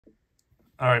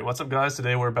All right, what's up guys?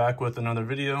 Today we're back with another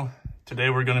video. Today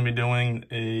we're going to be doing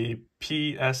a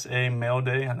PSA Mail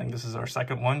Day. I think this is our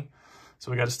second one.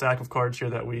 So we got a stack of cards here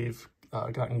that we've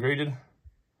gotten graded.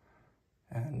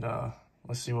 And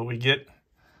let's see what we get.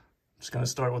 I'm just going to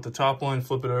start with the top one,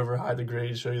 flip it over, hide the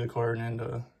grade, show you the card,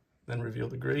 and then reveal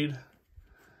the grade.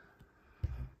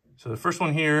 So the first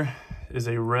one here is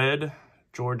a red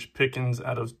George Pickens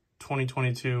out of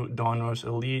 2022 Donruss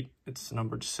Elite. It's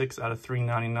numbered 6 out of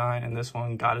 399, and this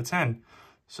one got a 10.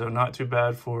 So not too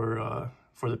bad for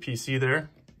the PC there.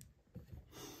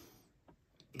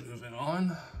 Moving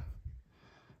on.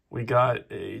 We got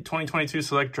a 2022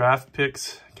 Select Draft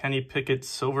Picks Kenny Pickett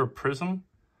Silver Prism,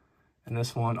 and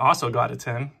this one also got a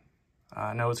 10.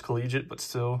 I know it's collegiate, but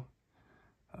still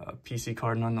a PC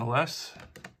card nonetheless.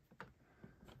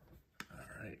 All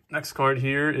right, next card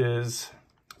here is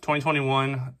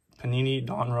 2021 Panini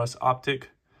Donruss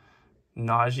Optic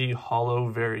Najee Hollow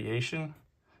Variation.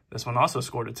 This one also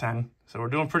scored a 10. So we're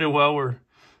doing pretty well. We're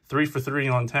 3 for 3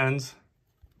 on 10s.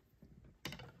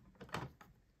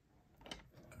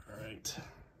 All right.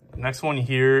 Next one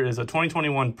here is a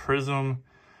 2021 Prism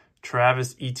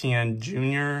Travis Etienne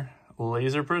Jr.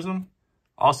 Laser Prism.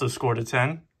 Also scored a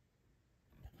 10.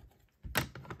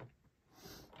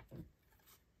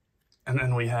 And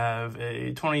then we have a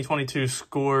 2022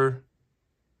 Score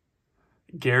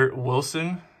Garrett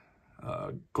Wilson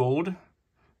Gold.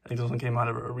 I think this one came out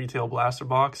of a retail blaster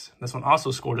box. This one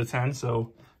also scored a 10.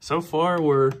 So far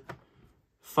we're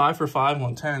 5 for 5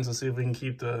 on 10s. Let's see if we can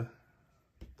keep the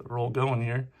roll going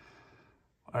here.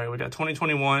 All right, we got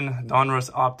 2021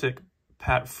 Donruss Optic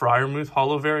Pat Fryermuth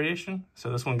Hollow Variation.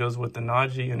 So this one goes with the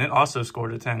Najee, and it also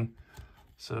scored a 10.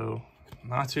 So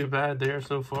not too bad there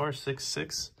so far,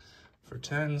 6-6 for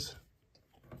 10s.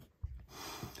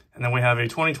 And then we have a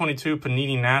 2022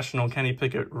 Panini National Kenny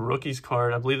Pickett Rookies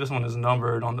card. I believe this one is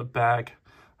numbered on the back.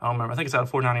 I don't remember. I think it's out of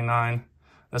 499.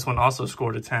 This one also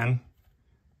scored a 10.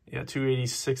 Yeah,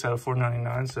 286 out of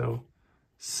 499. So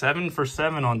 7 for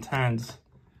 7 on 10s.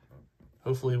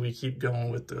 Hopefully we keep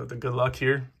going with the good luck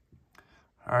here.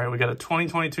 All right, we got a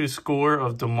 2022 Score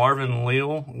of DeMarvin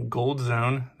Leal Gold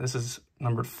Zone. This is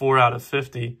numbered 4 out of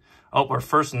 50. Oh, our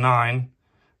first 9.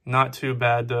 Not too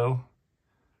bad though.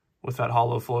 With that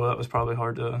hollow flow, that was probably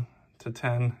hard to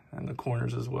 10, and the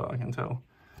corners as well, I can tell.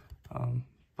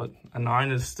 But a 9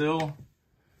 is still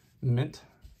mint.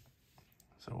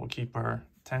 So we'll keep our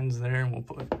 10s there, and we'll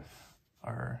put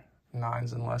our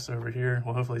 9s and less over here.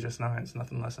 Well, hopefully just 9s,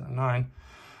 nothing less than a 9.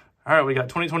 All right, we got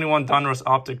 2021 Donruss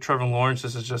Optic Trevor Lawrence.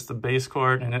 This is just the base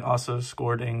card, and it also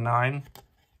scored a 9.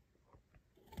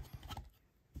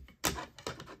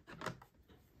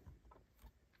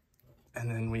 And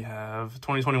then we have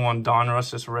 2021 Donruss,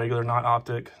 just regular, not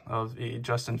optic, of a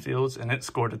Justin Fields, and it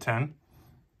scored a 10.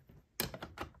 I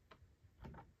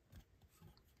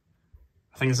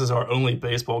think this is our only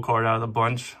baseball card out of the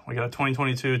bunch. We got a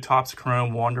 2022 Topps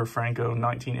Chrome Wander Franco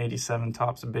 1987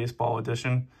 Topps Baseball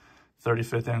Edition,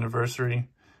 35th anniversary,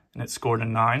 and it scored a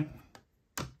 9.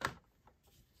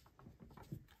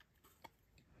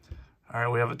 All right,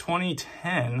 we have a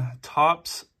 2010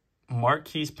 Topps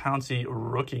Marquise Pouncey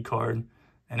rookie card,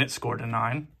 and it scored a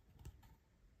 9.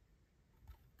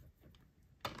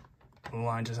 The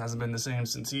line just hasn't been the same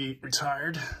since he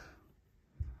retired.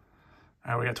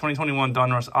 All right, we got 2021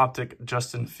 Donruss Optic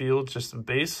Justin Fields, just a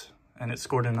base, and it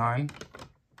scored a 9.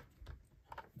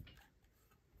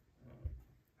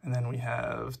 And then we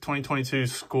have 2022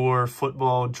 Score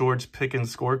Football George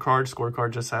Pickens scorecard.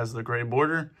 Scorecard just has the gray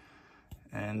border,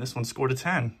 and this one scored a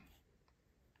 10.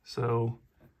 So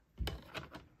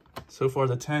far,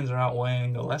 the 10s are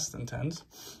outweighing the less than 10s.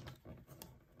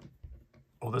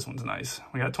 Oh, this one's nice.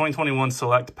 We got 2021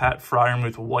 Select Pat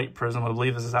Fryermuth White Prism. I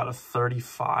believe this is out of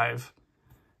 35.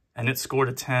 And it scored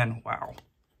a 10. Wow.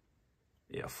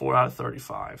 Yeah, 4 out of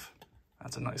 35.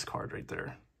 That's a nice card right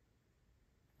there.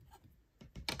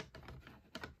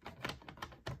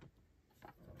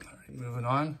 All right, moving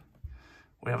on.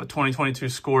 We have a 2022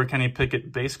 Score Kenny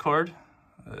Pickett base card.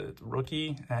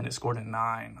 Rookie, and it scored a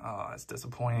 9. Oh, that's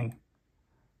disappointing.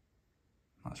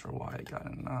 Not sure why it got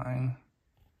a 9.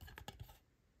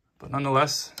 But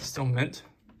nonetheless, still mint.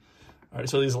 All right,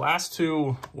 so these last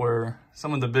two were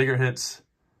some of the bigger hits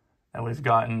that we've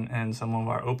gotten in some of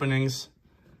our openings.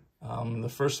 The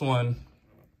first one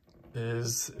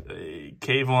is a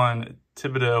Kayvon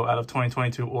Thibodeau out of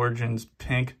 2022 Origins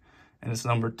Pink, and it's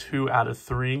number 2 out of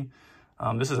 3.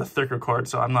 This is a thicker card,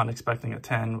 so I'm not expecting a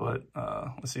 10, but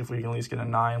let's see if we can at least get a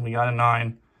 9. We got a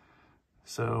 9.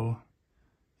 So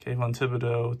Kayvon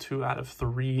Thibodeau, 2 out of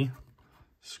 3,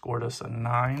 scored us a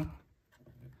 9.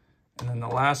 And then the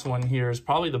last one here is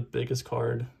probably the biggest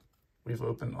card we've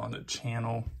opened on the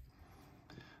channel.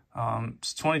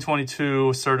 It's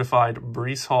 2022 certified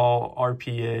Brees Hall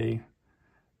RPA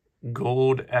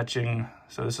gold etching.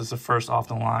 So this is the first off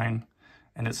the line,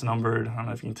 and it's numbered, I don't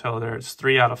know if you can tell there, it's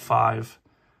 3 out of 5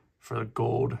 for the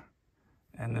gold.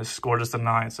 And this scored just a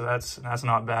 9, so that's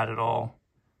not bad at all.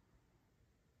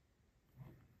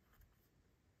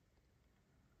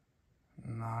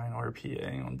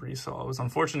 RPA on Brees Hall. It was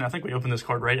unfortunate. I think we opened this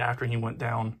card right after he went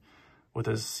down with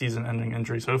his season-ending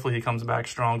injury. So hopefully he comes back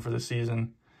strong for the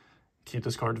season. Keep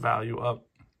this card's value up.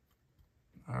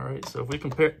 All right, so if we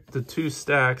compare the two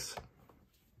stacks,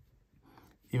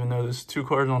 even though those 2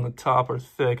 cards on the top are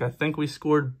thick, I think we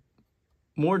scored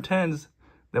more 10s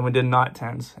than we did not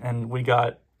 10s. And we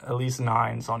got at least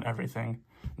 9s on everything,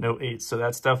 no 8s. So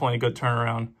that's definitely a good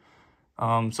turnaround.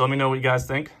 So let me know what you guys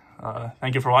think.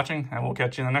 Thank you for watching, and we'll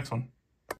catch you in the next one.